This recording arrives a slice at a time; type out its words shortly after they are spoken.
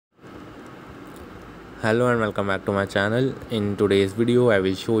Hello and welcome back to my channel. In today's video I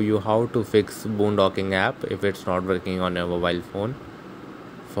will show you how to fix boondocking app if it's not working on your mobile phone.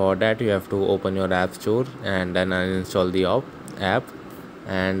 For that you have to open your app store and then uninstall the app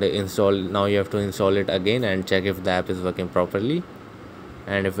and install. Now you have to install it again and check if the app is working properly,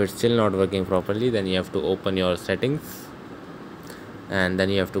 and if it's still not working properly then you have to open your settings and then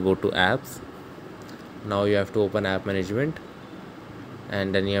you have to go to apps. Now you have to open app management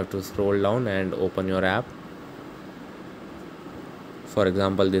and then you have to scroll down and open your app, for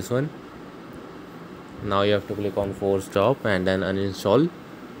example this one. Now you have to click on force stop and then uninstall,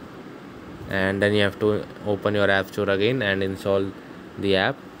 and then you have to open your app store again and install the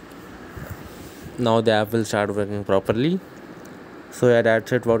app. Now the app will start working properly. So yeah, that's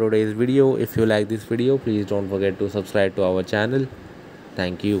it for today's video. If you like this video, please don't forget to subscribe to our channel.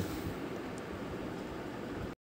 Thank you.